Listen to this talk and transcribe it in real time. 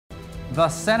The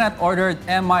Senate ordered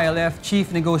MILF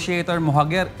Chief Negotiator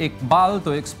Mohagher Iqbal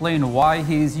to explain why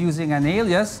he is using an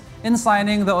alias in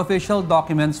signing the official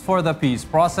documents for the peace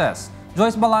process.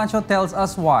 Joyce Balancio tells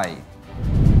us why.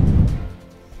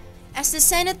 As the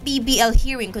Senate BBL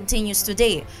hearing continues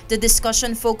today, the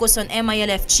discussion focused on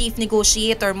MILF Chief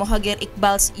Negotiator Mohagher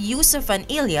Iqbal's use of an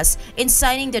alias in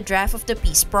signing the draft of the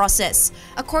peace process.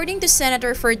 According to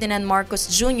Senator Ferdinand Marcos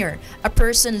Jr., a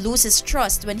person loses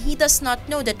trust when he does not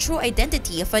know the true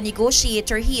identity of a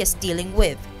negotiator he is dealing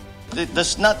with. It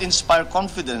does not inspire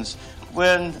confidence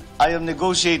when I am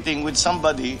negotiating with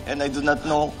somebody and I do not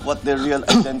know what their real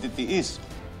identity is.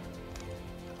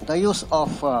 The use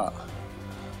of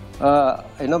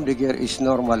a nom de guerre is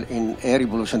normal in a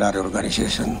revolutionary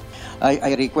organization.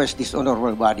 I request this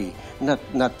honorable body not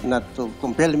to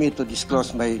compel me to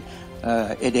disclose my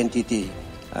identity.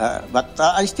 But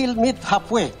I still meet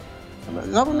halfway. The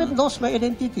government knows my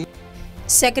identity.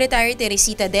 Secretary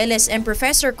Teresita Deles and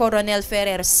Professor Coronel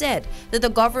Ferrer said that the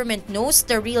government knows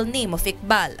the real name of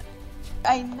Iqbal.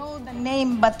 I know the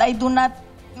name, but I do not.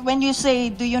 When you say,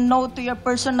 do you know to your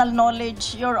personal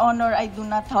knowledge, Your Honor, I do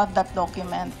not have that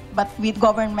document, but with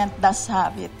government does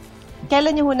have it.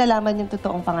 Kailan niyo nalaman yung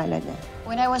totoong pangalan niya?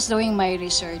 When I was doing my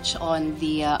research on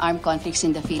the armed conflicts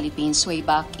in the Philippines way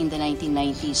back in the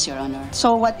 1990s, Your Honor.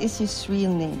 So what is his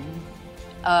real name?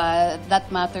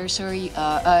 That matter, sir,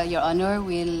 Your Honor,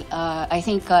 I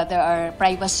think there are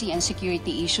privacy and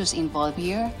security issues involved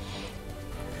here.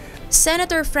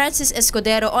 Senator Francis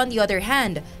Escudero, on the other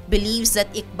hand, believes that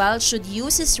Iqbal should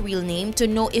use his real name to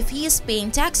know if he is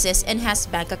paying taxes and has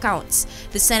bank accounts.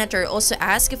 The senator also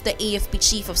asked if the AFP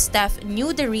Chief of Staff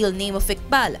knew the real name of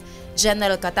Iqbal.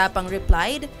 General Katapang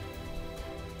replied,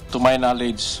 "To my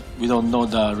knowledge, we don't know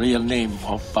the real name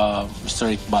of Mr.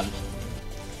 Iqbal."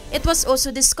 It was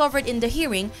also discovered in the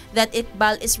hearing that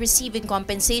Iqbal is receiving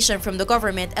compensation from the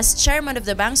government as chairman of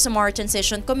the Bangsamoro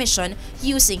Transition Commission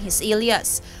using his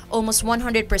alias. Almost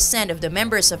 100% of the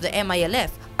members of the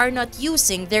MILF are not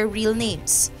using their real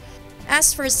names.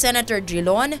 As for Senator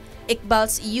Drilon,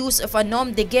 Iqbal's use of a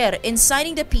nom de guerre in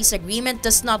signing the peace agreement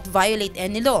does not violate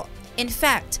any law. In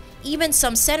fact, even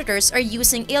some senators are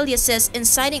using aliases in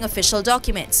signing official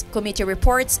documents, committee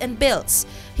reports, and bills.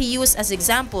 He used as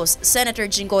examples Senator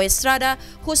Jingoy Estrada,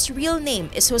 whose real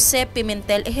name is Jose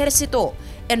Pimentel Ejercito,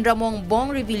 and Ramon Bong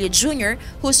Revilla Jr.,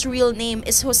 whose real name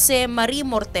is Jose Marie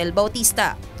Mortel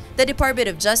Bautista. The Department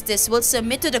of Justice will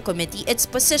submit to the committee its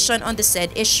position on the said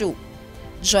issue.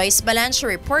 Joyce Balancio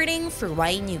reporting for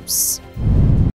Y News.